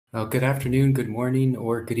Good afternoon, good morning,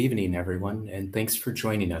 or good evening, everyone, and thanks for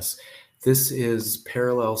joining us. This is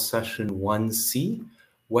Parallel Session 1C,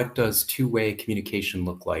 What Does Two-Way Communication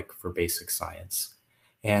Look Like for Basic Science?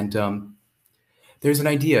 And there's an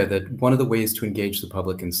idea that one of the ways to engage the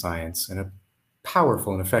public in science in a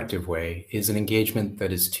powerful and effective way is an engagement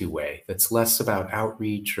that is two-way, that's less about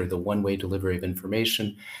outreach or the one-way delivery of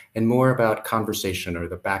information, and more about conversation or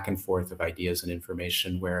the back and forth of ideas and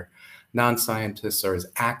information where non-scientists are as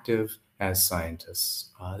active as scientists.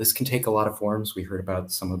 This can take a lot of forms. We heard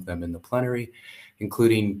about some of them in the plenary,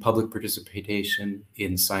 including public participation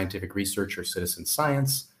in scientific research or citizen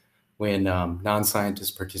science, when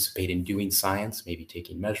non-scientists participate in doing science, maybe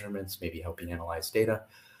taking measurements, maybe helping analyze data.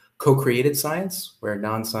 Co-created science, where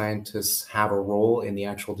non-scientists have a role in the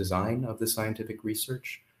actual design of the scientific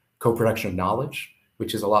research. Co-production of knowledge,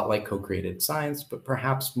 which is a lot like co-created science, but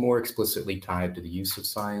perhaps more explicitly tied to the use of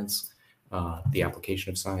science, the application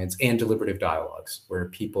of science, and deliberative dialogues, where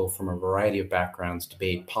people from a variety of backgrounds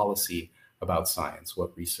debate policy about science,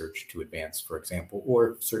 what research to advance, for example,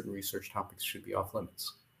 or certain research topics should be off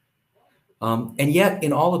limits. And yet,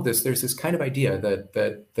 in all of this, there's this kind of idea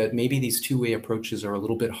that maybe these two-way approaches are a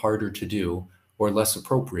little bit harder to do, or less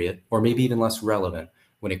appropriate, or maybe even less relevant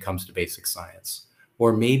when it comes to basic science.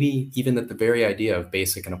 Or maybe even that the very idea of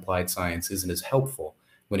basic and applied science isn't as helpful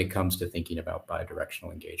when it comes to thinking about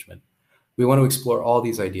bidirectional engagement. We want to explore all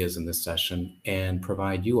these ideas in this session and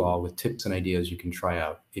provide you all with tips and ideas you can try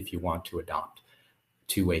out if you want to adopt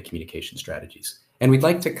two-way communication strategies. And we'd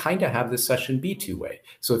like to kind of have this session be two-way.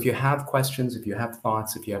 So if you have questions, if you have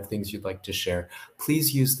thoughts, if you have things you'd like to share,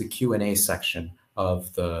 please use the Q&A section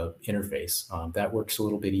of the interface. That works a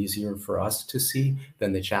little bit easier for us to see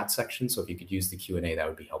than the chat section. So if you could use the Q&A, that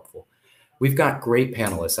would be helpful. We've got great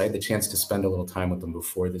panelists. I had the chance to spend a little time with them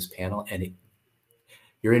before this panel, and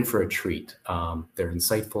you're in for a treat. They're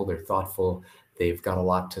insightful, they're thoughtful, they've got a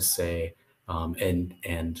lot to say,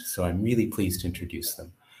 and so I'm really pleased to introduce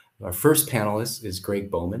them. Our first panelist is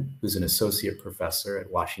Greg Bowman, who's an associate professor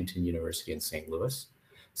at Washington University in St. Louis.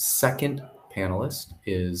 Second panelist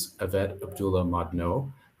is Ivvet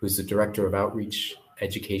Abdullah-Modinou, who's the Director of Outreach,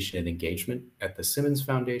 Education, and Engagement at the Simmons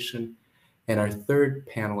Foundation. And our third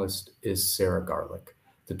panelist is Sarah Garlick,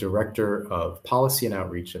 the Director of Policy and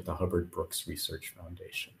Outreach at the Hubbard Brooks Research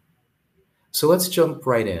Foundation. So let's jump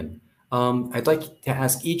right in. I'd like to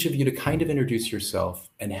ask each of you to kind of introduce yourself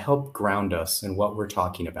and help ground us in what we're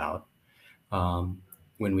talking about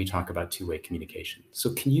when we talk about two-way communication. So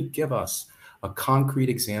can you give us a concrete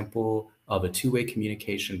example of a two-way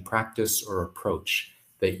communication practice or approach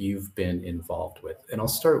that you've been involved with? And I'll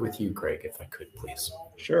start with you, Greg, if I could, please.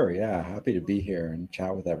 Sure, yeah, happy to be here and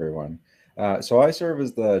chat with everyone. So I serve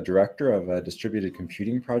as the director of a distributed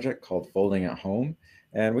computing project called Folding at Home.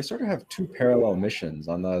 And we sort of have two parallel missions.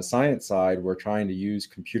 On the science side, we're trying to use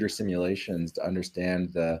computer simulations to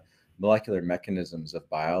understand the molecular mechanisms of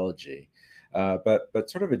biology. But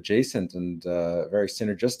sort of adjacent and very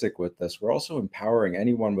synergistic with this, we're also empowering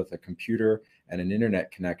anyone with a computer and an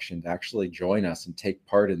internet connection to actually join us and take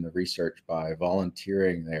part in the research by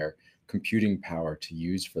volunteering their computing power to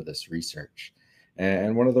use for this research.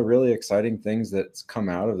 And one of the really exciting things that's come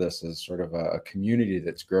out of this is sort of a community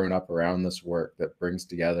that's grown up around this work that brings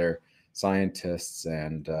together scientists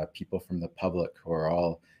and people from the public who are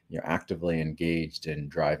all actively engaged in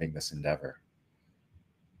driving this endeavor.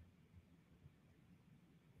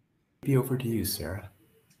 Over to you, Sarah.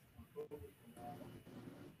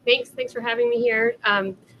 Thanks for having me here.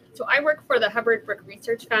 So I work for the Hubbard Brook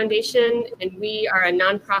Research Foundation, and we are a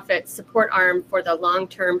nonprofit support arm for the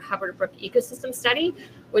long-term Hubbard Brook ecosystem study,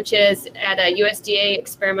 which is at a USDA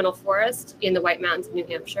experimental forest in the White Mountains of New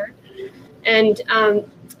Hampshire. And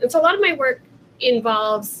so a lot of my work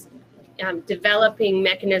involves developing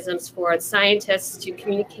mechanisms for scientists to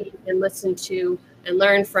communicate and listen to and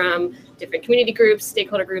learn from different community groups,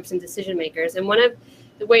 stakeholder groups, and decision makers. And one of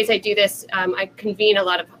the ways I do this, I convene a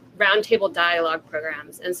lot of roundtable dialogue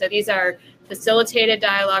programs. And so these are facilitated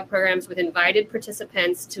dialogue programs with invited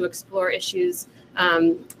participants to explore issues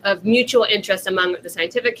of mutual interest among the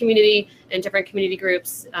scientific community and different community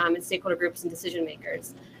groups and stakeholder groups and decision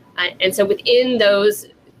makers. And so within those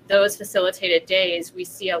facilitated days, we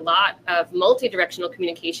see a lot of multi-directional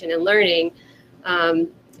communication and learning.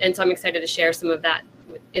 And so I'm excited to share some of that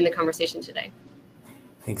in the conversation today.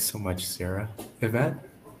 Thanks so much, Sarah. Ivvet?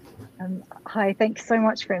 Hi, thanks so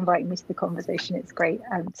much for inviting me to the conversation. It's great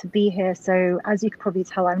to be here. So as you can probably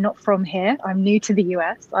tell, I'm not from here. I'm new to the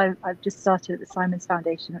US. I've just started at the Simons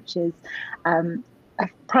Foundation, which is a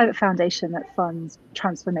private foundation that funds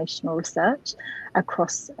transformational research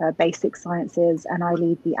across basic sciences, and I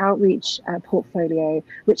lead the outreach portfolio,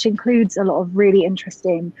 which includes a lot of really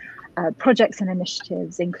interesting projects and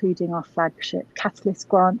initiatives, including our flagship Catalyst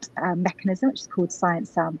grant mechanism, which is called Science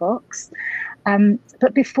Sandbox.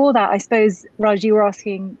 But before that, I suppose, Raj, you were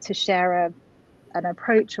asking to share an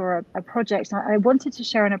approach or a project. I wanted to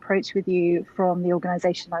share an approach with you from the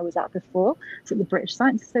organisation I was at before, so the British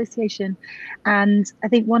Science Association. And I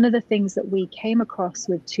think one of the things that we came across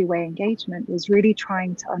with two-way engagement was really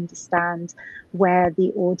trying to understand where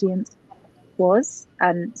the audience was,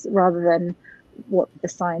 and rather than what the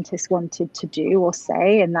scientists wanted to do or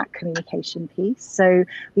say in that communication piece. So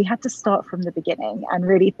we had to start from the beginning and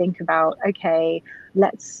really think about, okay,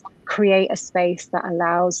 let's create a space that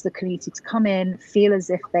allows the community to come in, feel as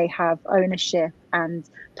if they have ownership and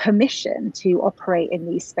permission to operate in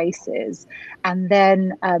these spaces. And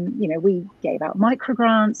then, we gave out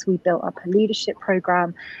microgrants, we built up a leadership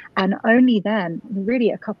program, and only then,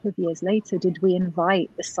 really a couple of years later, did we invite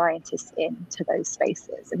the scientists into those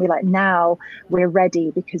spaces. And we're like, now we're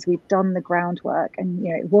ready because we've done the groundwork, and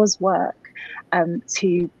it was work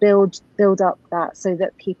to build up that so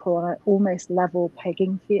that people are almost level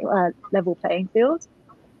playing field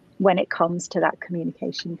when it comes to that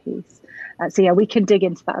communication piece. So yeah, we can dig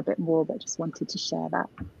into that a bit more, but just wanted to share that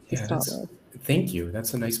to start with. Thank you.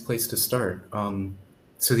 That's a nice place to start.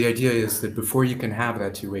 So the idea is that before you can have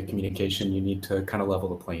that two-way communication, you need to kind of level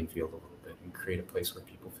the playing field a little bit and create a place where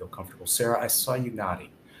people feel comfortable. Sarah, I saw you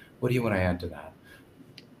nodding. What do you want to add to that?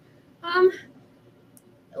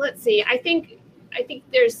 Let's see. I think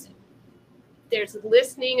there's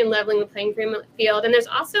listening and leveling the playing field, and there's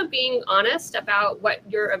also being honest about what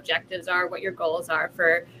your objectives are, what your goals are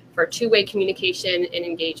for two-way communication and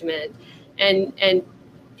engagement, and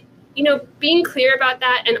being clear about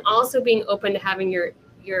that, and also being open to having your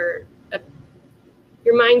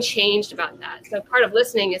mind changed about that. So part of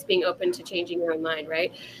listening is being open to changing your own mind,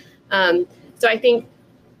 right? So I think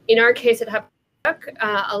in our case at Hubbard,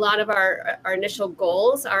 a lot of our initial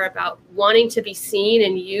goals are about wanting to be seen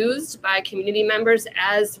and used by community members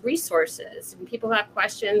as resources. When people have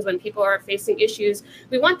questions, when people are facing issues,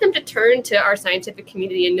 we want them to turn to our scientific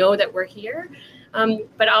community and know that we're here.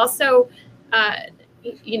 But also, that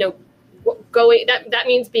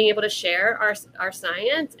means being able to share our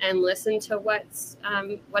science and listen to what's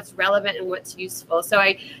relevant and what's useful. So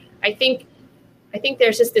I think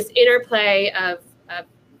there's just this interplay of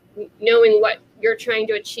knowing what you're trying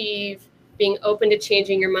to achieve, being open to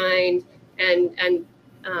changing your mind, and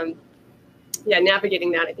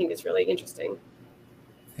navigating that, I think, is really interesting.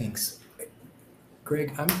 Thanks.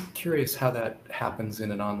 Greg, I'm curious how that happens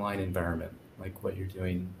in an online environment, like what you're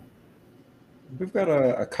doing. We've got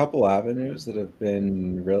a couple avenues that have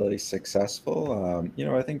been really successful.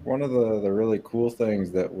 I think one of the really cool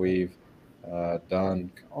things that we've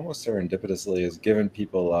done almost serendipitously is given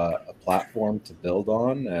people a platform to build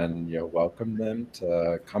on, and welcome them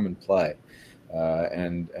to come and play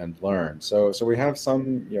and learn. So we have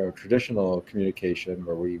some traditional communication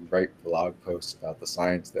where we write blog posts about the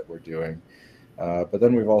science that we're doing, but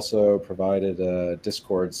then we've also provided a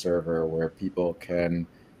Discord server where people can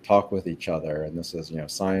talk with each other, and this is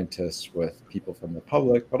scientists with people from the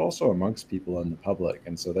public, but also amongst people in the public.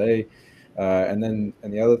 And so they and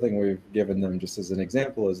the other thing we've given them, just as an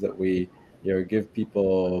example, is that we give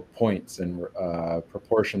people points in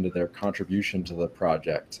proportion to their contribution to the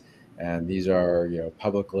project, and these are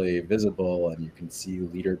publicly visible, and you can see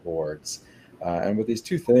leaderboards. And with these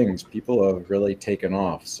two things, people have really taken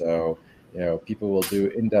off. So people will do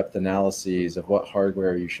in-depth analyses of what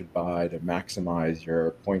hardware you should buy to maximize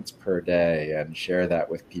your points per day, and share that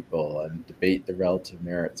with people and debate the relative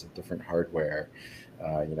merits of different hardware.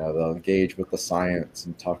 They'll engage with the science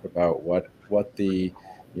and talk about what the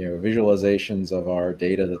visualizations of our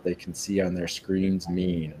data that they can see on their screens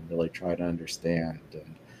mean, and really try to understand.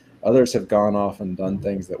 And others have gone off and done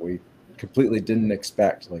things that we completely didn't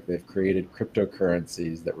expect, like they've created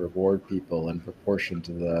cryptocurrencies that reward people in proportion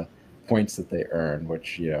to the points that they earn,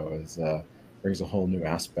 which brings a whole new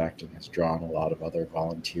aspect and has drawn a lot of other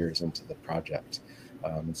volunteers into the project.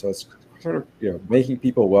 And so it's sort of making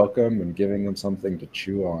people welcome and giving them something to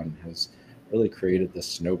chew on has really created this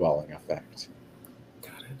snowballing effect.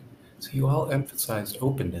 Got it. So you all emphasized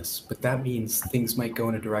openness, but that means things might go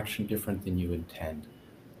in a direction different than you intend.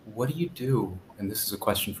 What do you do? And this is a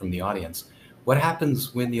question from the audience. What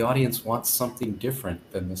happens when the audience wants something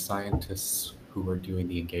different than the scientists who are doing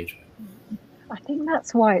the engagement? I think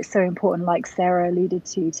that's why it's so important, like Sarah alluded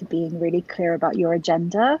to being really clear about your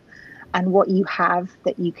agenda and what you have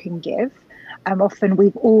that you can give. Often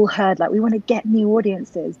we've all heard like we want to get new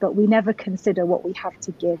audiences, but we never consider what we have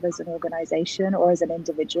to give as an organization or as an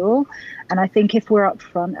individual. And I think if we're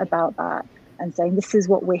upfront about that and saying, this is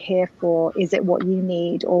what we're here for, is it what you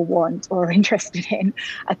need or want or are interested in?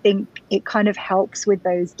 I think it kind of helps with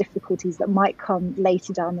those difficulties that might come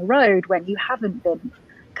later down the road when you haven't been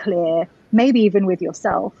clear, maybe even with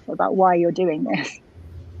yourself, about why you're doing this.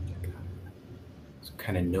 So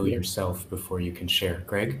kind of know yourself before you can share.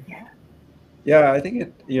 Greg? Yeah, I think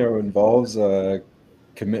it involves a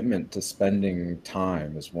commitment to spending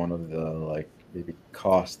time as one of the maybe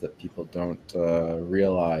costs that people don't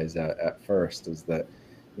realize at first, is that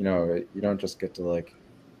you don't just get to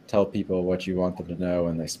tell people what you want them to know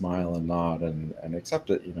and they smile and nod and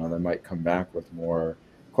accept it. They might come back with more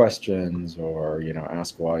questions or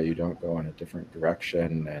ask why you don't go in a different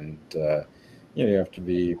direction, and you have to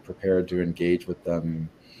be prepared to engage with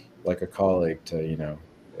them like a colleague to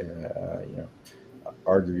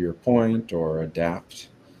argue your point or adapt.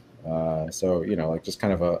 So just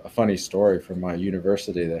kind of a funny story from my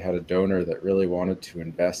university. They had a donor that really wanted to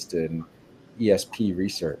invest in ESP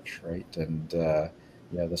research, right? And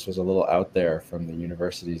this was a little out there from the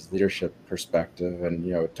university's leadership perspective, and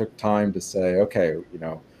it took time to say, okay,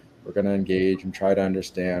 we're going to engage and try to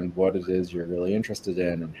understand what it is you're really interested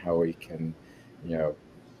in and how we can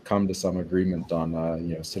come to some agreement on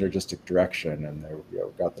synergistic direction. And they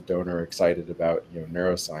got the donor excited about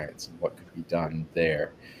neuroscience and what could be done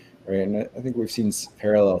there, right? And I think we've seen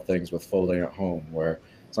parallel things with folding at home, where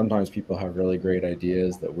sometimes people have really great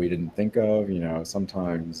ideas that we didn't think of.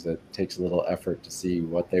 Sometimes it takes a little effort to see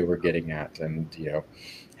what they were getting at and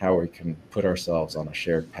how we can put ourselves on a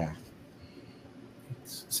shared path.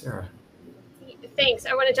 Thanks. Sarah? Thanks.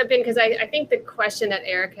 I want to jump in because I think the question that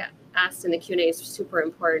Erica asked in the Q&A is super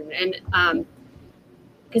important, and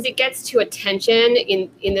because it gets to attention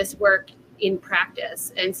in this work in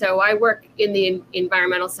practice. And so I work in the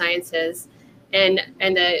environmental sciences, and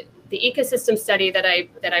the ecosystem study that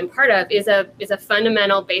I'm part of is a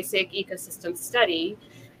fundamental basic ecosystem study,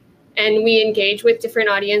 and we engage with different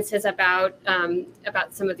audiences about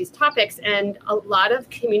some of these topics. And a lot of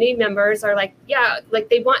community members are like,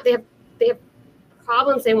 they have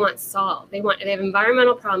problems they want solved. They have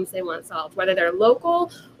environmental problems they want solved, whether they're local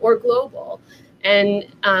or global. And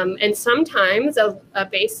sometimes a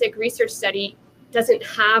basic research study doesn't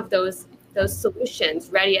have those solutions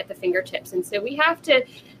ready at the fingertips. And so we have to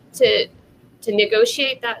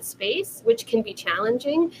negotiate that space, which can be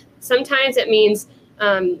challenging. Sometimes it means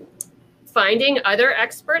finding other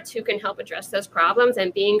experts who can help address those problems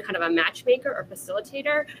and being kind of a matchmaker or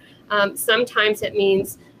facilitator. Sometimes it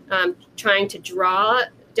means trying to draw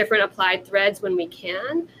different applied threads when we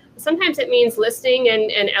can. Sometimes it means listening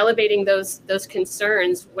and elevating those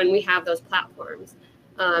concerns when we have those platforms.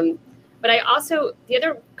 But the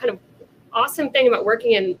other kind of awesome thing about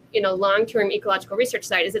working in a long-term ecological research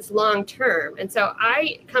site is it's long-term. And so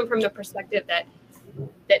I come from the perspective that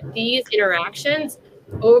these interactions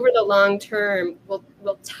over the long term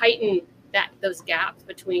will tighten those gaps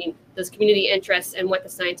between those community interests and what the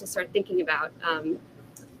scientists are thinking about.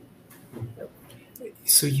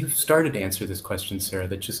 So you've started to answer this question, Sarah,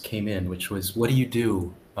 that just came in, which was, what do you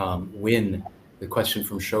do when, the question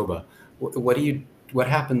from Shobha, what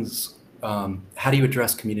happens, how do you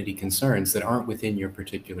address community concerns that aren't within your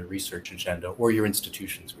particular research agenda or your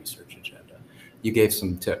institution's research agenda? You gave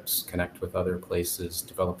some tips: connect with other places,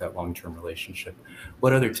 develop that long-term relationship.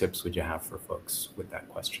 What other tips would you have for folks with that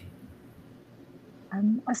question?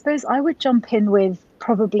 I suppose I would jump in with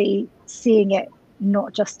probably seeing it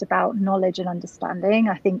not just about knowledge and understanding.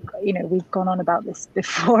 I think, we've gone on about this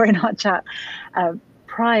before in our chat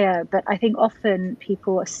prior, but I think often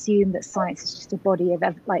people assume that science is just a body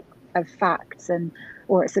of facts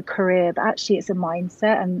or it's a career, but actually it's a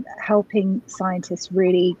mindset, and helping scientists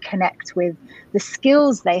really connect with the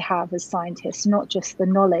skills they have as scientists, not just the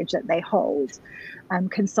knowledge that they hold,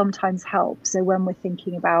 can sometimes help. So when we're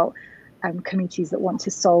thinking about communities that want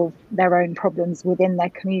to solve their own problems within their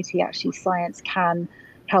community, actually science can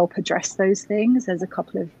help address those things. There's a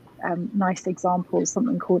couple of nice examples,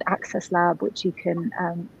 something called Access Lab, which you can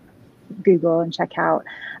Google and check out,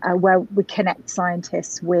 where we connect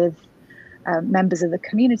scientists with members of the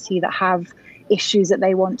community that have issues that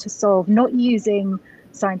they want to solve, not using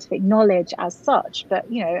scientific knowledge as such, but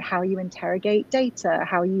how you interrogate data,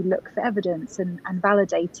 how you look for evidence and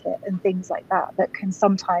validate it, and things like that can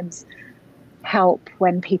sometimes help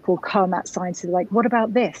when people come at science like, what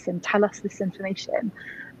about this, and tell us this information,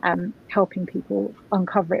 helping people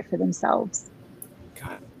uncover it for themselves.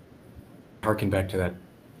 God. Harking back to that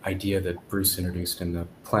idea that Bruce introduced in the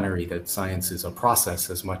plenary, that science is a process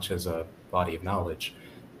as much as a body of knowledge,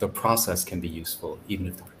 the process can be useful, even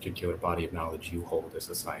if the particular body of knowledge you hold as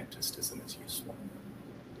a scientist isn't as useful.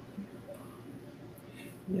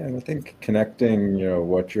 Yeah, and I think connecting,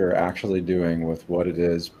 what you're actually doing with what it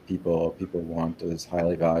is people want is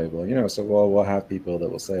highly valuable. So we'll have people that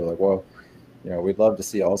will say like, well, we'd love to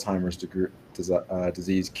see Alzheimer's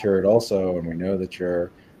disease cured also, and we know that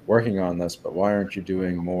you're working on this, but why aren't you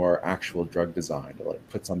doing more actual drug design to like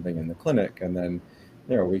put something in the clinic? And then,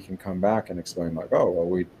 we can come back and explain like, oh, well,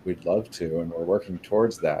 we'd love to, and we're working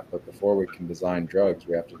towards that. But before we can design drugs,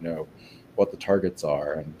 we have to know what the targets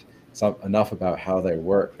are and enough about how they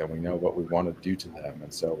work that we know what we want to do to them.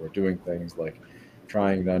 And so we're doing things like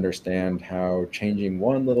trying to understand how changing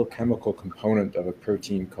one little chemical component of a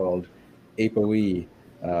protein called ApoE,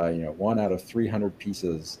 1 out of 300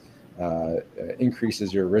 pieces,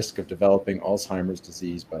 increases your risk of developing Alzheimer's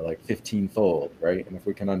disease by like 15-fold, right? And if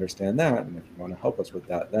we can understand that, and if you want to help us with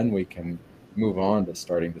that, then we can move on to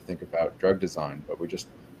starting to think about drug design, but we just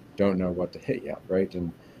don't know what to hit yet, right?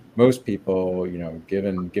 And most people,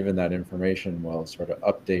 given that information, will sort of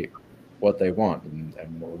update what they want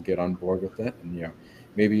and we'll get on board with it. And,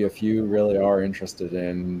 maybe a few really are interested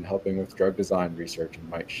in helping with drug design research and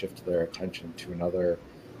might shift their attention to another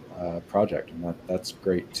project, and that's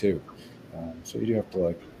great too. So you do have to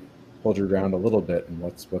like hold your ground a little bit and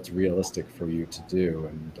what's realistic for you to do.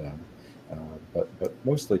 And but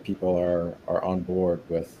mostly people are on board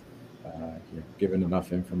with given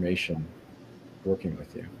enough information, working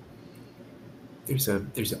with you. There's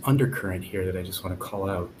an undercurrent here that I just want to call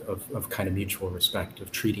out of kind of mutual respect,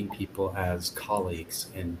 of treating people as colleagues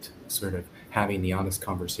and sort of having the honest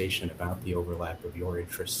conversation about the overlap of your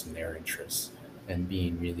interests and their interests and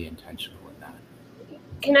being really intentional in that.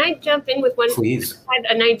 Can I jump in with one? Please. I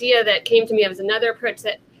had an idea that came to me as another approach,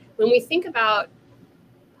 that when we think about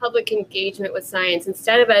public engagement with science,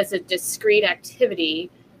 instead of as a discrete activity,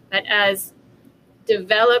 but as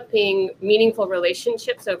developing meaningful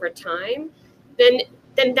relationships over time,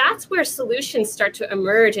 then that's where solutions start to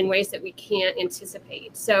emerge in ways that we can't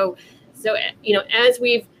anticipate. So as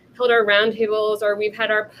we've held our roundtables, or we've had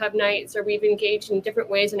our pub nights, or we've engaged in different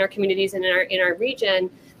ways in our communities and in our region,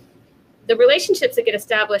 the relationships that get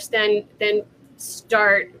established then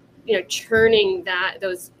start churning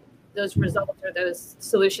those results or those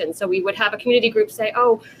solutions. So we would have a community group say,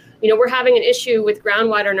 oh, we're having an issue with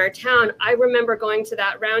groundwater in our town. I remember going to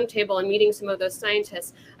that roundtable and meeting some of those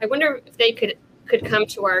scientists. I wonder if they could come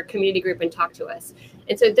to our community group and talk to us.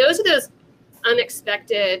 And so those are those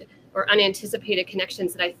unexpected or unanticipated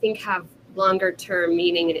connections that I think have longer term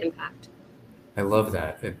meaning and impact. I love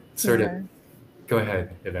that. It sort of, go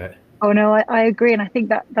ahead, Ivvet. Oh no, I agree, and I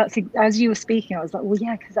think that's as you were speaking, I was like, well,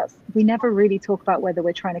 yeah, because we never really talk about whether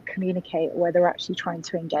we're trying to communicate or whether we're actually trying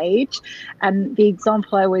to engage. And the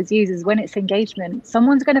example I always use is when it's engagement,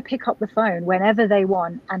 someone's going to pick up the phone whenever they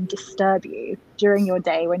want and disturb you during your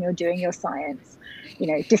day when you're doing your science.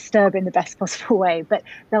 Disturb in the best possible way, but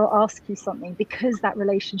they'll ask you something because that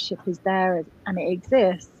relationship is there and it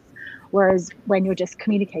exists. Whereas when you're just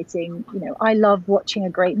communicating, I love watching a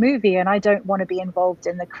great movie and I don't want to be involved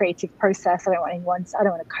in the creative process. I don't want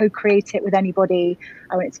to co-create it with anybody.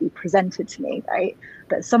 I want it to be presented to me, right?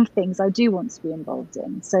 But some things I do want to be involved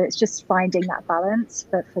in. So it's just finding that balance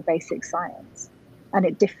for basic science, and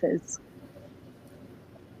it differs.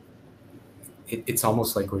 It's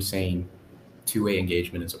almost like we're saying two-way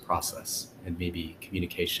engagement is a process, and maybe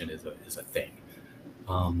communication is a thing.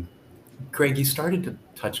 Greg, you started to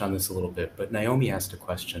touch on this a little bit, but Naomi asked a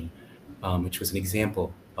question, which was an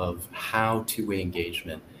example of how two-way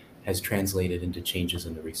engagement has translated into changes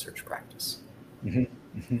in the research practice. Mm-hmm.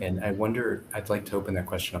 Mm-hmm. And I'd like to open that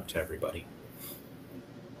question up to everybody.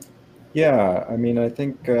 Yeah, I mean, I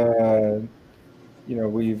think,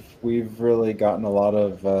 we've really gotten a lot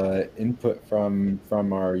of input from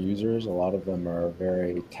our users. A lot of them are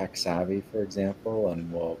very tech savvy, for example, and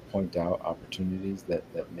will point out opportunities that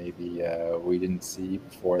maybe we didn't see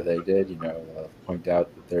before they did. Point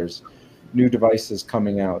out that there's new devices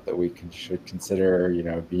coming out that we should consider,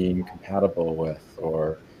 being compatible with,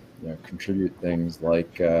 or contribute things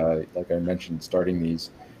like I mentioned, starting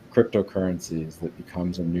these cryptocurrencies that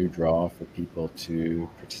becomes a new draw for people to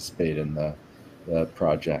participate in the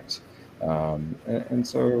project. And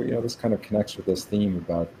so, this kind of connects with this theme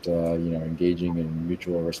about, engaging in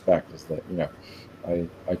mutual respect, is that,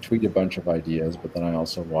 I tweet a bunch of ideas, but then I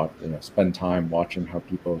also spend time watching how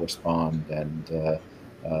people respond and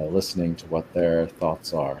listening to what their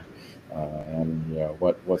thoughts are, and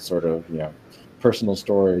what sort of personal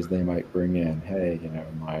stories they might bring in. Hey,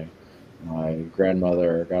 my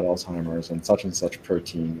grandmother got Alzheimer's and such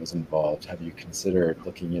protein was involved. Have you considered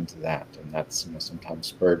looking into that? And that's, sometimes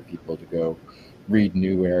spurred people to go read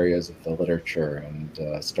new areas of the literature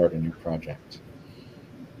and start a new project.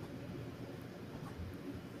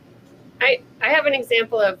 I have an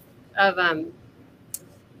example of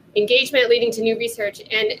engagement leading to new research, and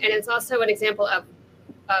it's also an example of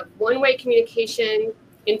one-way communication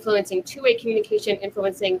influencing two-way communication,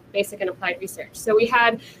 influencing basic and applied research. So we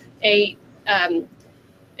had an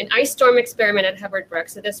ice storm experiment at Hubbard Brook.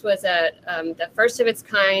 So this was the first of its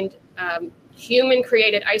kind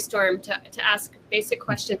human-created ice storm to ask basic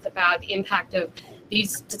questions about the impact of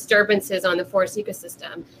these disturbances on the forest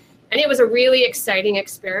ecosystem. And it was a really exciting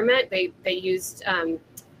experiment. They used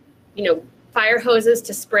fire hoses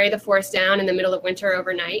to spray the forest down in the middle of winter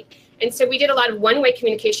overnight. And so we did a lot of one-way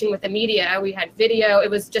communication with the media. We had video. It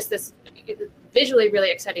was just this visually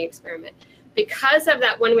really exciting experiment. Because of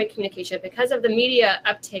that one-way communication, because of the media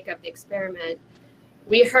uptake of the experiment,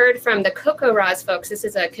 we heard from the CocoRAS folks. This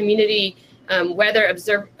is a community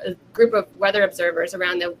group of weather observers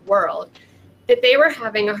around the world, that they were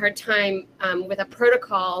having a hard time with a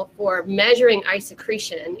protocol for measuring ice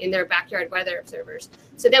accretion in their backyard weather observers.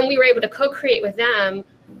 So then we were able to co-create with them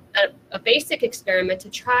a basic experiment to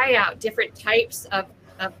try out different types of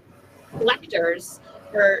collectors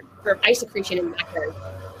for ice accretion in the backyard.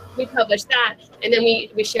 We published that, and then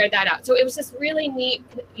we shared that out. So it was this really neat,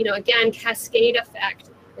 again, cascade effect,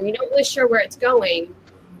 and you're not really sure where it's going,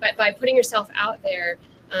 but by putting yourself out there,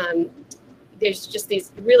 there's just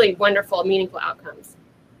these really wonderful, meaningful outcomes.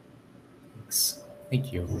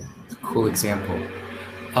 Thank you. It's a cool example.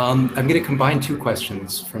 I'm going to combine two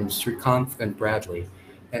questions from Srikanth and Bradley.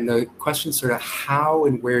 And the question sort of how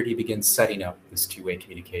and where do you begin setting up this two-way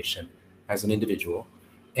communication as an individual?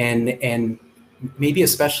 And maybe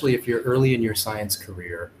especially if you're early in your science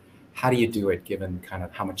career, how do you do it given kind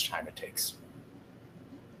of how much time it takes?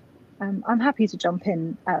 I'm happy to jump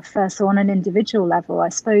in first. So on an individual level, I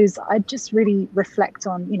suppose I'd just really reflect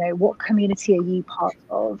on, what community are you part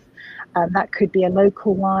of? That could be a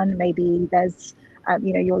local one. Maybe there's,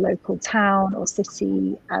 your local town or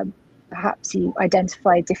city. Perhaps you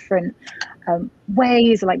identify different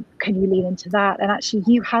ways, like can you lean into that? And actually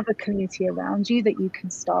you have a community around you that you can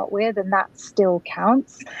start with, and that still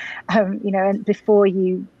counts. And before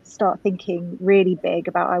you start thinking really big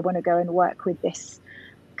about, I want to go and work with this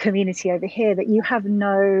community over here that you have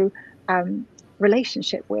no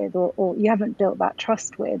relationship with, or you haven't built that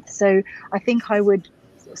trust with. So I think I would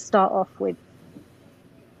start off with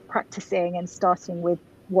practicing and starting with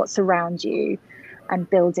what's around you and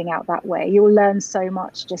building out that way. You'll learn so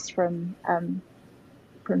much just from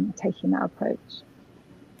taking that approach.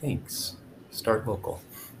 Thanks. Start local.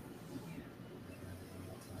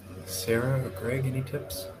 Sarah or Greg, any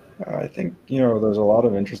tips? I think, there's a lot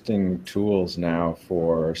of interesting tools now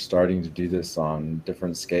for starting to do this on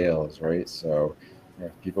different scales, right? So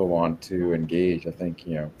if people want to engage, I think,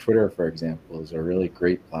 Twitter, for example, is a really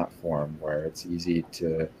great platform where it's easy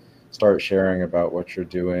to start sharing about what you're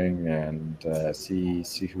doing and see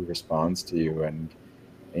who responds to you and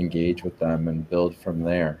engage with them and build from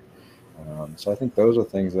there. So I think those are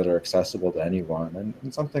things that are accessible to anyone,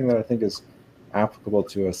 and something that I think is applicable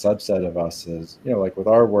to a subset of us is, like with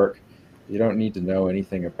our work, you don't need to know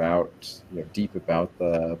anything about, deep about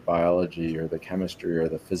the biology or the chemistry or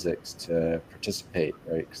the physics to participate,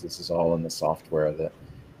 right? Because this is all in the software that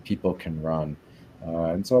people can run.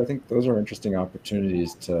 And so I think those are interesting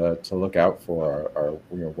opportunities to look out for, are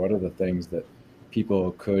what are the things that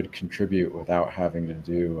people could contribute without having to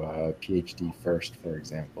do a PhD first, for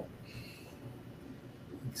example.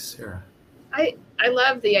 Thanks, Sarah. I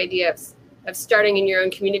love the idea of starting in your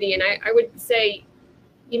own community, and I would say,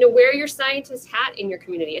 wear your scientist hat in your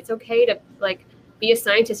community. It's okay to be a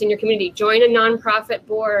scientist in your community. Join a nonprofit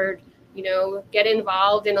board. Get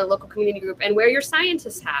involved in a local community group and wear your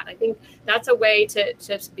scientist hat. I think that's a way to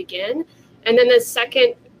begin. And then the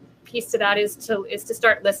second piece to that is to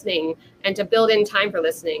start listening and to build in time for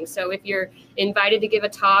listening. So if you're invited to give a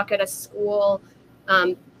talk at a school,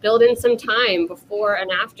 build in some time before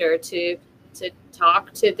and after to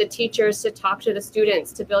talk to the teachers, to talk to the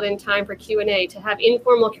students, to build in time for Q&A, to have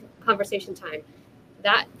informal conversation time.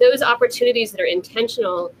 Those opportunities that are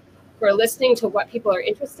intentional for listening to what people are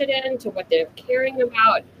interested in, to what they're caring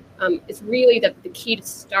about, is really the key to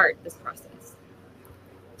start this process.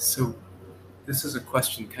 So this is a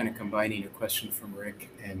question kind of combining a question from Rick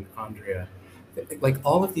and Andrea. Like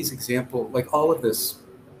all of these examples, all of this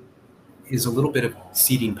is a little bit of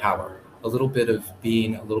ceding power, a little bit of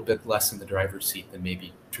being a little bit less in the driver's seat than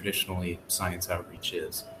maybe traditionally science outreach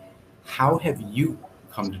is. How have you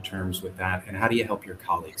come to terms with that, and how do you help your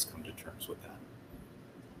colleagues come to terms with that?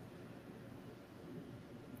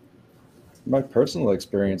 My personal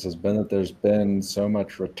experience has been that there's been so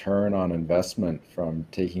much return on investment from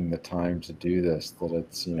taking the time to do this that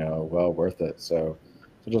it's, well worth it. So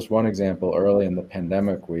just one example, early in the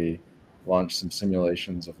pandemic, we launched some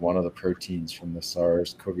simulations of one of the proteins from the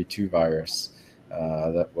SARS-CoV-2 virus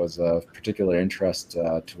that was of particular interest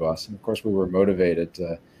to us. And of course, we were motivated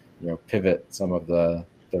to, pivot some of the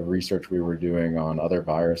research we were doing on other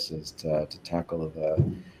viruses to tackle the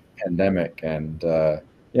pandemic. And,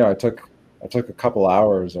 I took a couple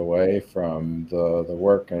hours away from the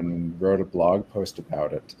work and wrote a blog post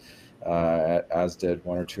about it, as did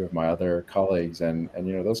one or two of my other colleagues. And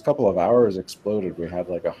those couple of hours exploded. We had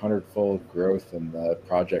like 100-fold growth in the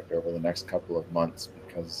project over the next couple of months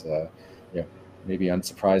because, maybe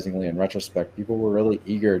unsurprisingly in retrospect, people were really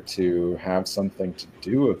eager to have something to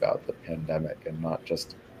do about the pandemic and not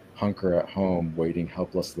just hunker at home waiting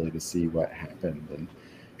helplessly to see what happened and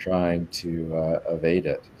trying to evade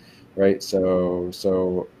it. Right.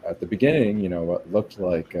 So at the beginning, what looked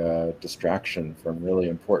like a distraction from really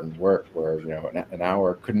important work where, an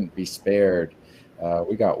hour couldn't be spared,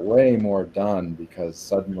 we got way more done because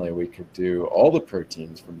suddenly we could do all the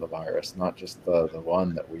proteins from the virus, not just the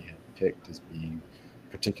one that we had picked as being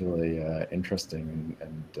particularly interesting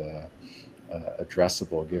and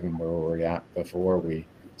addressable given where we were at before we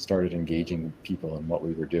started engaging people in what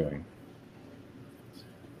we were doing.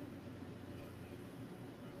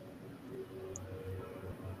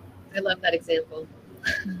 I love that example.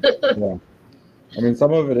 Yeah. I mean,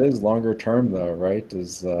 some of it is longer term though, right?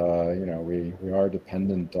 Is, we are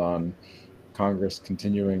dependent on Congress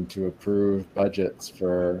continuing to approve budgets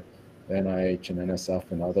for NIH and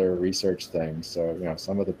NSF and other research things. So,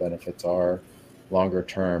 some of the benefits are longer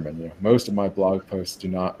term. And, most of my blog posts do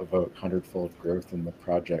not evoke 100-fold growth in the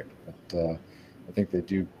project, but I think they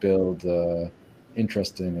do build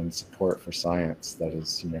interest in and support for science that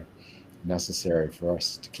is, necessary for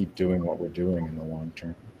us to keep doing what we're doing in the long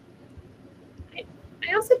term.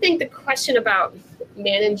 I also think the question about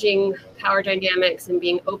managing power dynamics and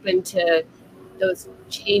being open to those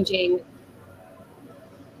changing,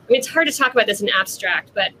 it's hard to talk about this in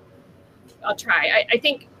abstract, but I'll try. I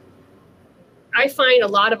think I find a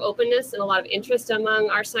lot of openness and a lot of interest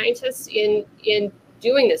among our scientists in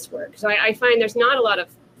doing this work. So I find there's not a lot of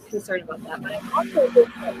concern about that, but I also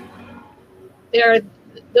think that there are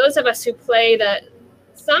those of us who play the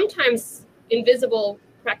sometimes invisible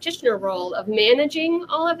practitioner role of managing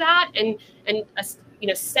all of that and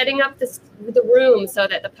setting up the room so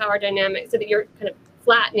that the power dynamics, so that you're kind of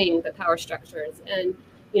flattening the power structures and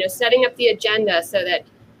setting up the agenda so that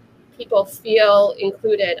people feel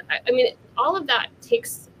included. I mean, all of that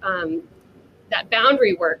takes that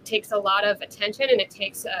boundary work takes a lot of attention, and it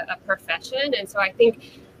takes a profession. And so I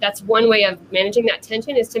think that's one way of managing that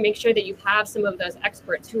tension, is to make sure that you have some of those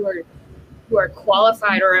experts who are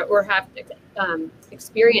qualified or have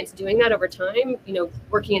experience doing that over time,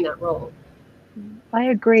 working in that role. I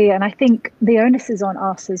agree. And I think the onus is on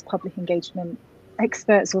us as public engagement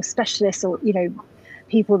experts or specialists or,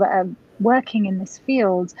 people that are working in this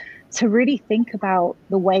field to really think about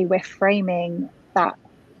the way we're framing that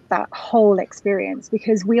whole experience.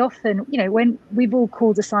 Because we often, when we've all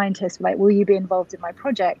called a scientist, like, will you be involved in my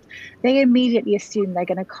project? They immediately assume they're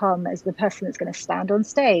going to come as the person that's going to stand on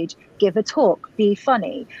stage, give a talk, be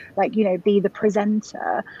funny, be the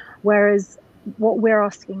presenter. Whereas what we're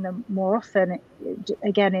asking them more often,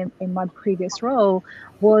 again, in my previous role,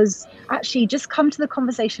 was actually just come to the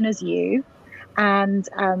conversation as you. And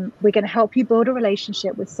we're going to help you build a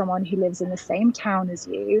relationship with someone who lives in the same town as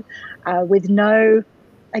you, with no,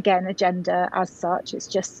 again, agenda as such. It's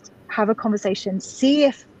just have a conversation, see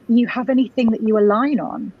if you have anything that you align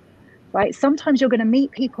on, right? Sometimes you're going to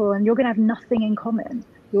meet people and you're going to have nothing in common.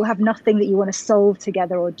 You'll have nothing that you want to solve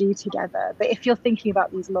together or do together. But if you're thinking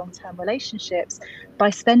about these long-term relationships, by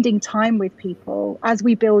spending time with people, as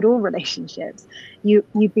we build all relationships, you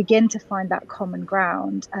begin to find that common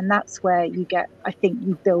ground. And that's where you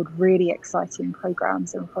build really exciting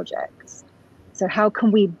programs and projects. So how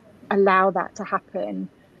can we allow that to happen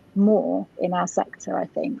more in our sector, I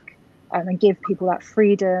think, and give people that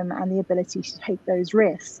freedom and the ability to take those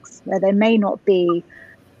risks where there may not be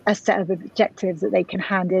a set of objectives that they can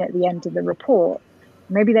hand in at the end of the report.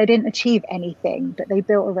 Maybe they didn't achieve anything, but they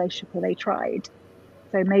built a relationship or they tried.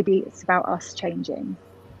 So maybe it's about us changing.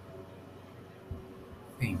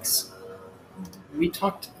 Thanks. We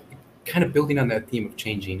talked, kind of building on that theme of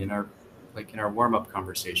changing, in our warm-up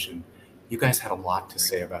conversation. You guys had a lot to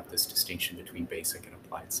say about this distinction between basic and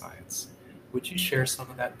applied science. Would you share some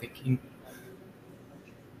of that thinking?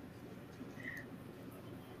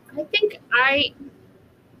 I think I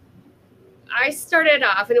started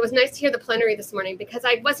off, and it was nice to hear the plenary this morning because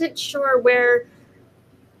I wasn't sure where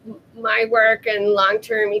my work and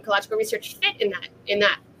long-term ecological research fit in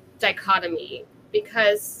that dichotomy,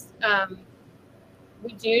 because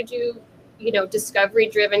we do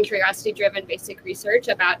discovery-driven, curiosity-driven basic research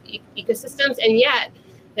about ecosystems, and yet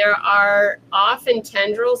there are often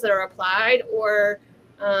tendrils that are applied, or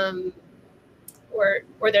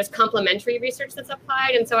there's complementary research that's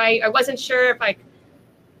applied, and so I wasn't sure if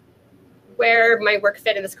where my work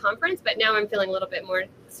fit in this conference, but now I'm feeling a little bit more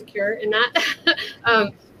secure in that.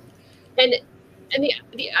 And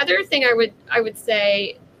the other thing I would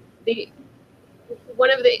say, one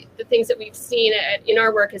of the things that we've seen in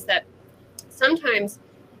our work is that sometimes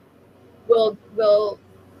we'll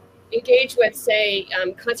engage with, say,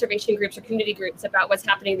 conservation groups or community groups about what's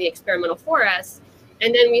happening in the experimental forest,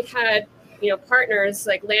 and then we've had partners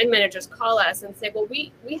like land managers call us and say, well,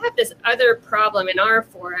 we have this other problem in our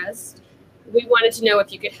forest. We wanted to know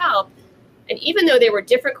if you could help. And even though they were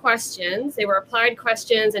different questions, they were applied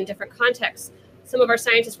questions in different contexts, some of our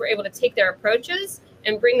scientists were able to take their approaches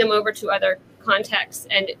and bring them over to other contexts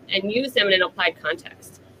and use them in an applied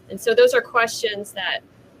context. And so those are questions that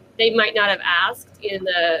they might not have asked in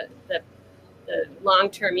the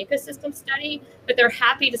long-term ecosystem study, but they're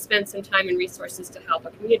happy to spend some time and resources to help a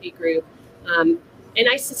community group. And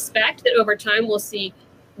I suspect that over time we'll see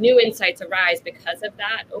new insights arise because of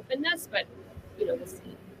that openness, but we'll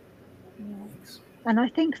see. And I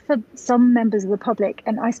think for some members of the public,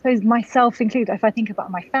 and I suppose myself included, if I think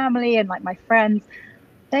about my family and like my friends,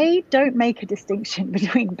 they don't make a distinction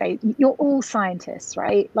between you're all scientists,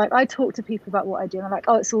 right? Like I talk to people about what I do and I'm like,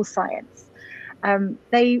 oh, it's all science.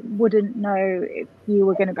 They wouldn't know if you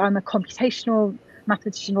were going to be, I'm a computational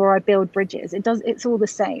mathematician or I build bridges. It's all the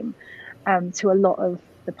same to a lot of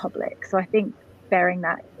the public. So I think bearing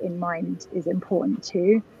that in mind is important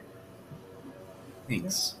too.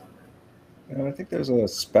 Thanks. I think there's a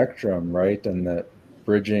spectrum, right? And that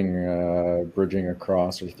bridging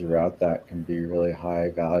across or throughout that can be really high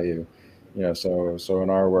value. So in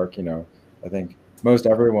our work, I think most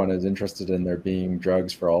everyone is interested in there being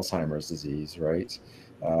drugs for Alzheimer's disease, right?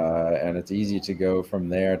 And it's easy to go from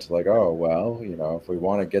there to like, oh, well, if we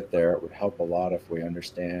want to get there, it would help a lot if we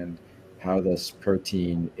understand how this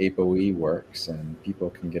protein ApoE works, and people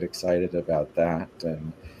can get excited about that.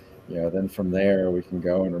 And then from there we can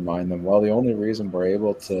go and remind them, well, the only reason we're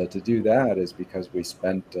able to do that is because we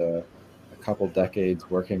spent a couple decades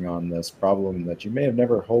working on this problem that you may have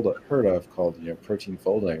never heard of called protein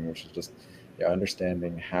folding, which is just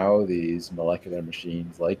understanding how these molecular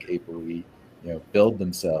machines like ApoE build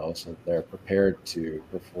themselves so that they're prepared to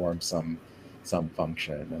perform some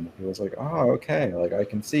function. And he was like, oh, okay, like I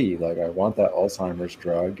can see, like I want that Alzheimer's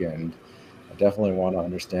drug, and I definitely want to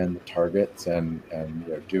understand the targets, and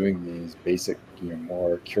doing these basic,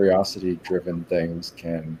 more curiosity-driven things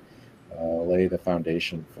can lay the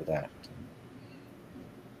foundation for that.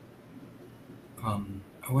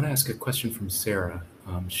 I want to ask a question from Sarah.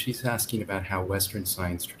 She's asking about how Western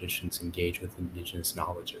science traditions engage with indigenous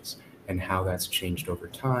knowledges and how that's changed over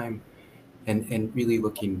time, and really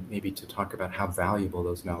looking maybe to talk about how valuable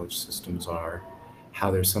those knowledge systems are,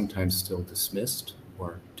 how they're sometimes still dismissed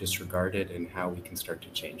or disregarded, and how we can start to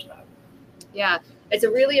change that. Yeah, it's a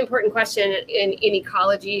really important question in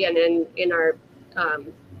ecology and in our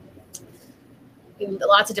in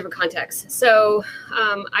lots of different contexts. So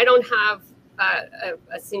I don't have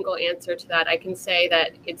a single answer to that. I can say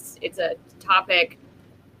that it's a topic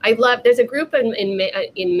I love. There's a group in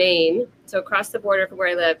Maine, so across the border from where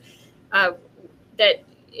I live, that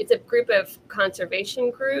it's a group of conservation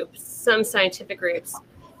groups, some scientific groups,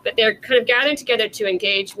 but they're kind of gathering together to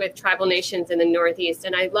engage with tribal nations in the Northeast.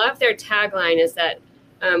 And I love their tagline is that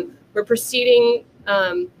we're proceeding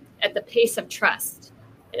at the pace of trust.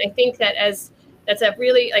 And I think that that's a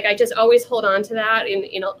really, like, I just always hold on to that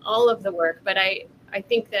in all of the work. But I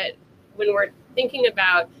think that when we're thinking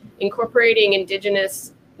about incorporating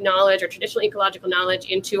indigenous knowledge or traditional ecological knowledge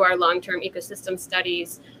into our long-term ecosystem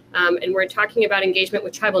studies, and we're talking about engagement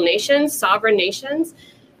with tribal nations, sovereign nations,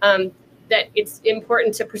 that it's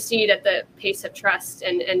important to proceed at the pace of trust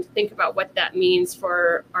and think about what that means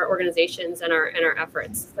for our organizations and our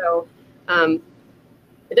efforts. So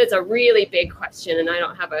it's a really big question, and I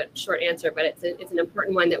don't have a short answer, but it's an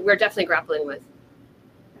important one that we're definitely grappling with.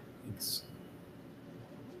 Thanks.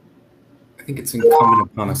 I think it's incumbent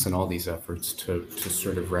upon us in all these efforts to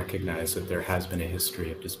sort of recognize that there has been a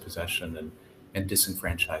history of dispossession and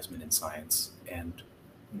disenfranchisement in science. And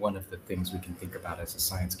one of the things we can think about as a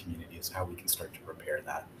science community is how we can start to repair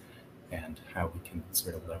that and how we can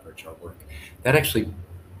sort of leverage our work. That actually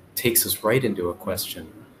takes us right into a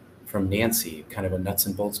question from Nancy, kind of a nuts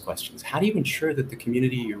and bolts questions. How do you ensure that the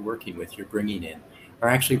community you're working with, you're bringing in, are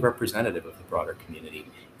actually representative of the broader community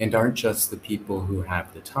and aren't just the people who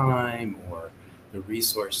have the time or the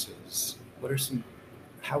resources? What are some,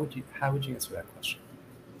 how would you answer that question?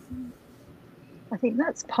 I think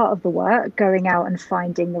that's part of the work, going out and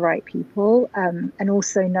finding the right people, and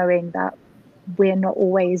also knowing that we're not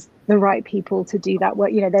always the right people to do that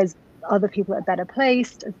work. You know, there's other people that are better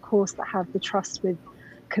placed, of course, that have the trust with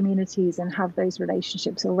communities and have those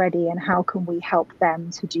relationships already, and how can we help them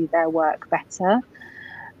to do their work better?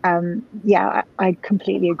 Yeah, I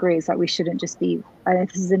completely agree. It's like we shouldn't just be, I know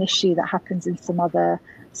this is an issue that happens in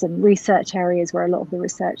some research areas where a lot of the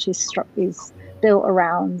research is built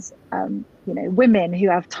around you know, women who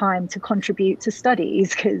have time to contribute to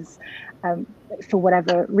studies because for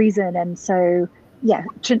whatever reason. And so, yeah,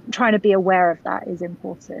 trying to be aware of that is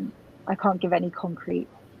important. I can't give any concrete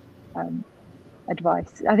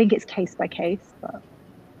advice. I think it's case by case, but.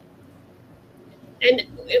 And,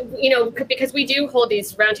 you know, because we do hold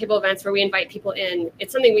these roundtable events where we invite people in,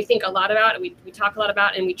 it's something we think a lot about, and we talk a lot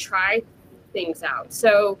about, and we try things out.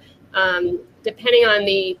 So depending on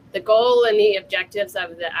the goal and the objectives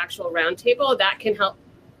of the actual roundtable, that can help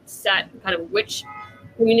set kind of which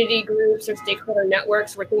community groups or stakeholder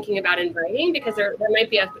networks we're thinking about inviting, because there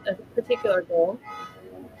might be a particular goal.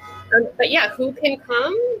 But yeah, who can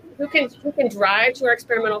come? Who can drive to our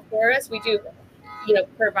experimental forest? We do, you know,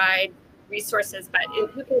 provide resources, but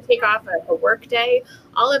who can take off a work day?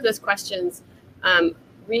 All of those questions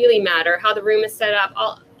really matter. How the room is set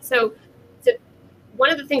up. So one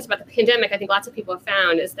of the things about the pandemic, I think lots of people have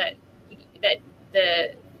found, is that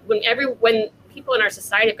when people in our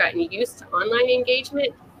society have gotten used to online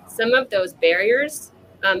engagement, some of those barriers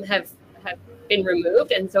have been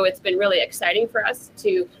removed, and so it's been really exciting for us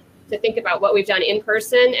to think about what we've done in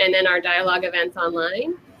person and then our dialogue events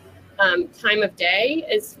online. Time of day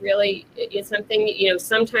is something, you know,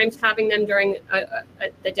 sometimes having them during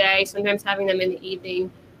the day, sometimes having them in the evening,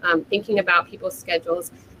 thinking about people's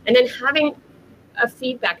schedules, and then having a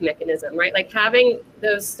feedback mechanism, right? Like having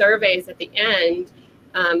those surveys at the end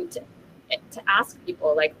to ask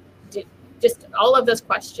people, like, just all of those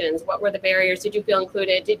questions. What were the barriers? Did you feel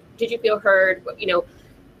included? Did you feel heard? You know,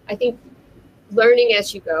 I think learning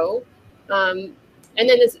as you go. And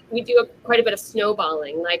then we do quite a bit of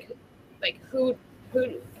snowballing, like who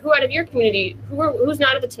out of your community, who's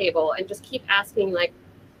not at the table, and just keep asking, like,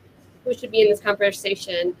 who should be in this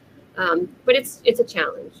conversation. But it's a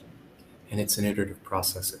challenge. And it's an iterative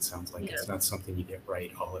process, it sounds like. Yeah. It's not something you get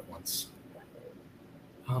right all at once.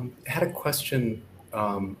 I had a question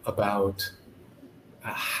about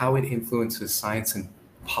how it influences science and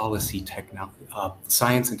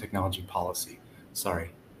technology policy.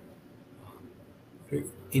 Sorry.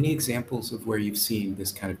 Any examples of where you've seen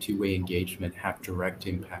this kind of two-way engagement have direct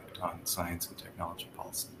impact on science and technology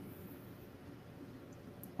policy?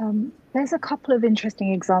 There's a couple of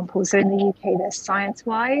interesting examples. So in the UK, there's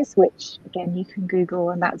ScienceWise, which again, you can Google,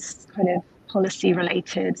 and that's kind of policy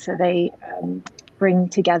related. So they bring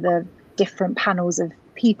together different panels of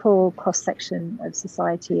people, cross-section of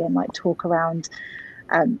society, and like talk around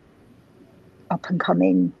up and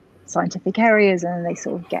coming scientific areas, and they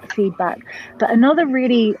sort of get feedback. But another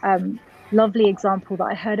really lovely example that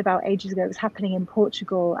I heard about ages ago was happening in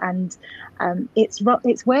Portugal, and it's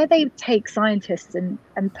where they take scientists and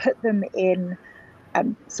put them in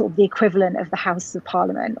sort of the equivalent of the House of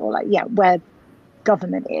Parliament, or like, yeah, where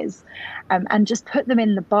government is, and just put them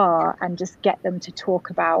in the bar and just get them to talk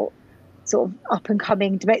about sort of up and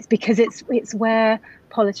coming debates, because it's where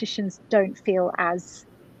politicians don't feel as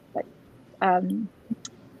like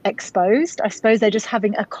exposed. I suppose they're just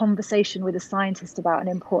having a conversation with a scientist about an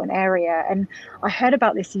important area. And I heard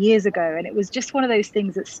about this years ago, and it was just one of those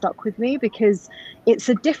things that stuck with me, because it's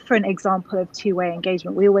a different example of two-way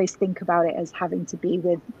engagement. We always think about it as having to be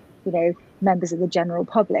with, you know, members of the general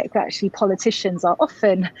public. But actually, politicians are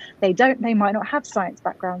often, they might not have science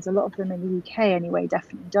backgrounds. A lot of them in the UK anyway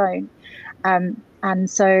definitely don't. And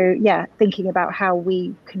so, yeah, thinking about how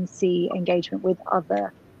we can see engagement with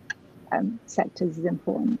other sectors is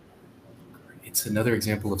important. It's another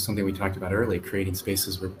example of something we talked about earlier, creating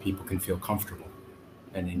spaces where people can feel comfortable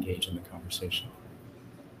and engage in the conversation.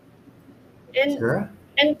 And Sarah?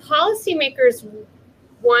 And policymakers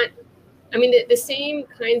want, I mean, the same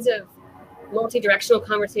kinds of multi-directional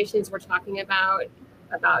conversations we're talking about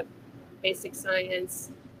basic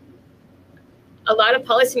science. A lot of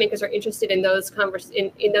policymakers are interested in those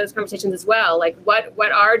conversations as well. Like,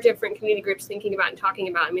 what are different community groups thinking about and talking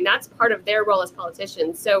about? I mean, that's part of their role as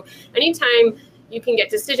politicians. So anytime you can get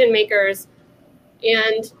decision makers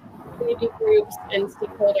and community groups and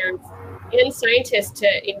stakeholders and scientists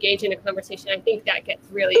to engage in a conversation, I think that gets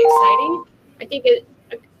really exciting. I think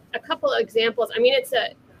a couple of examples, I mean, it's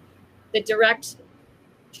the direct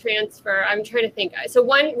transfer. I'm trying to think. So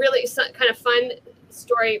one really kind of fun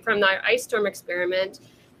story from the ice storm experiment,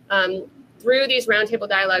 through these roundtable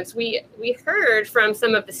dialogues, we heard from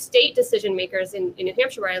some of the state decision makers in New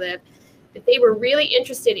Hampshire, where I live, that they were really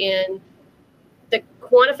interested in the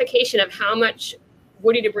quantification of how much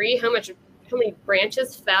woody debris, how many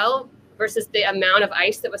branches fell versus the amount of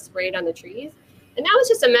ice that was sprayed on the trees. And that was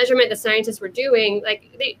just a measurement the scientists were doing.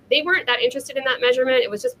 Like they weren't that interested in that measurement. It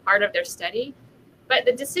was just part of their study. But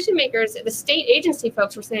the decision makers, the state agency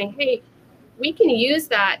folks were saying, hey, we can use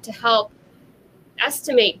that to help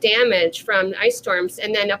estimate damage from ice storms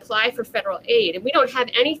and then apply for federal aid. And we don't have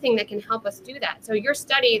anything that can help us do that. So your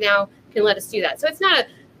study now can let us do that. So it's not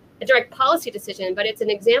a direct policy decision, but it's an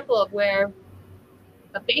example of where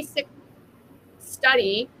a basic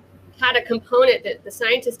study had a component that the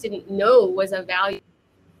scientists didn't know was of value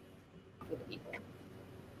to the people.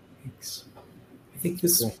 Thanks. I think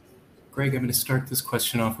Greg, I'm going to start this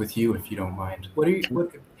question off with you, if you don't mind.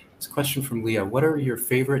 This question from Leah, what are your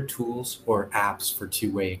favorite tools or apps for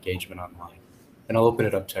two-way engagement online? And I'll open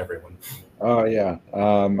it up to everyone. Oh yeah,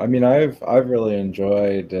 I mean, I've really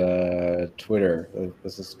enjoyed Twitter.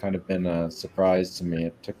 This has kind of been a surprise to me.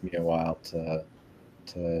 It took me a while to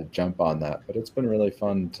jump on that, but it's been really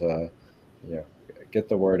fun to get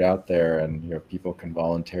the word out there, and people can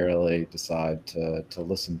voluntarily decide to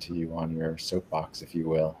listen to you on your soapbox, if you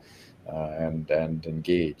will, and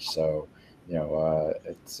engage. So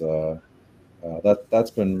it's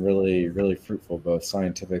that's been really fruitful, both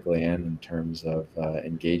scientifically and in terms of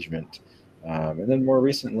engagement. And then more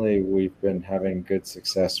recently, we've been having good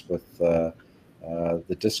success with the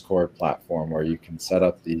Discord platform, where you can set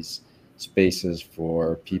up these spaces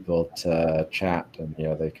for people to chat, and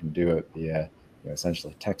they can do it via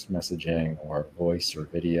essentially text messaging or voice or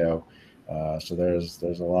video. So there's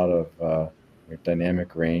a lot of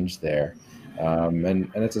dynamic range there.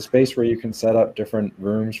 And it's a space where you can set up different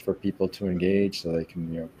rooms for people to engage, so they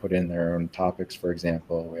can put in their own topics. For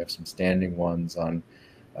example, we have some standing ones on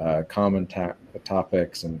common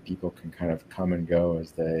topics, and people can kind of come and go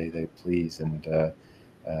as they please, and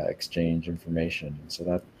exchange information. And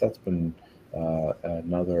so that's been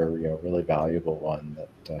another really valuable one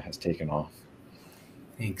that has taken off.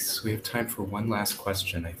 Thanks. We have time for one last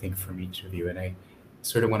question, I think, from each of you, and I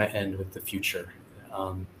sort of want to end with the future.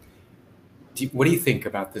 What do you think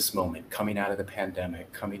about this moment, coming out of the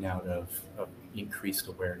pandemic, coming out of increased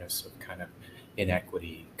awareness of kind of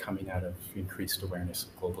inequity, coming out of increased awareness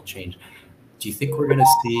of global change? Do you think we're going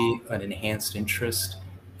to see an enhanced interest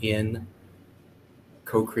in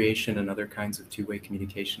co-creation and other kinds of two-way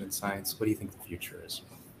communication in science? What do you think the future is?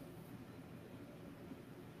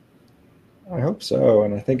 I hope so,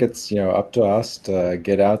 and I think it's up to us to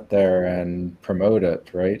get out there and promote it,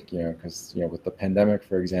 right? Because with the pandemic,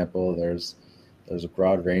 for example, there's a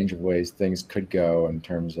broad range of ways things could go, in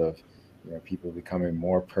terms of people becoming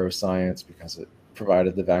more pro-science because it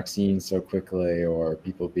provided the vaccine so quickly, or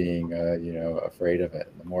people being afraid of it.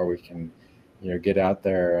 And the more we can get out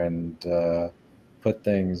there and put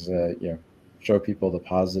things, show people the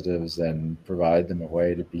positives and provide them a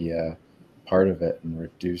way to be a part of it, and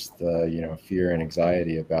reduce the fear and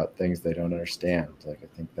anxiety about things they don't understand. I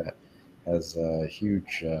think that has a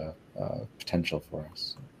huge potential for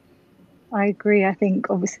us. I agree. I think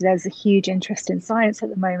obviously there's a huge interest in science at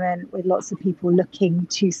the moment, with lots of people looking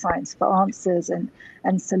to science for answers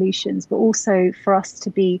and solutions, but also for us to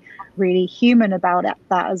be really human about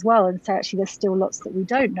that as well, and so actually there's still lots that we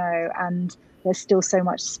don't know, and there's still so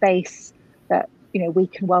much space that we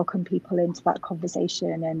can welcome people into that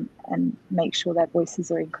conversation and make sure their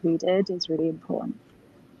voices are included is really important.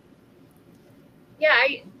 Yeah,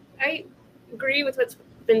 I agree with what's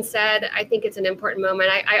been said. I think it's an important moment.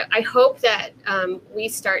 I hope that we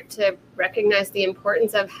start to recognize the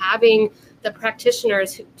importance of having the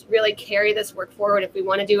practitioners who really carry this work forward. If we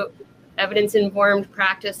want to do evidence-informed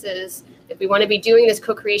practices, if we want to be doing this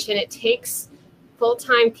co-creation, it takes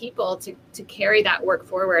full-time people to carry that work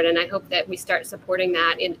forward. And I hope that we start supporting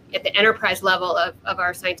that at the enterprise level of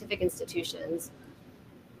our scientific institutions.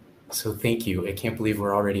 So thank you. I can't believe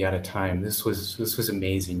we're already out of time. This was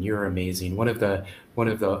amazing. You're amazing. One of the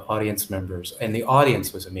audience members, and the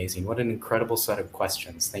audience was amazing. What an incredible set of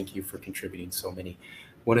questions. Thank you for contributing so many.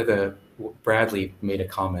 Bradley made a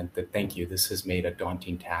comment that, thank you, this has made a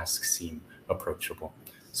daunting task seem approachable.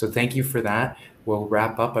 So thank you for that. We'll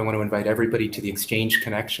wrap up. I want to invite everybody to the Exchange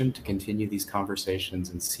Connection to continue these conversations,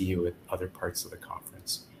 and see you at other parts of the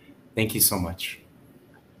conference. Thank you so much.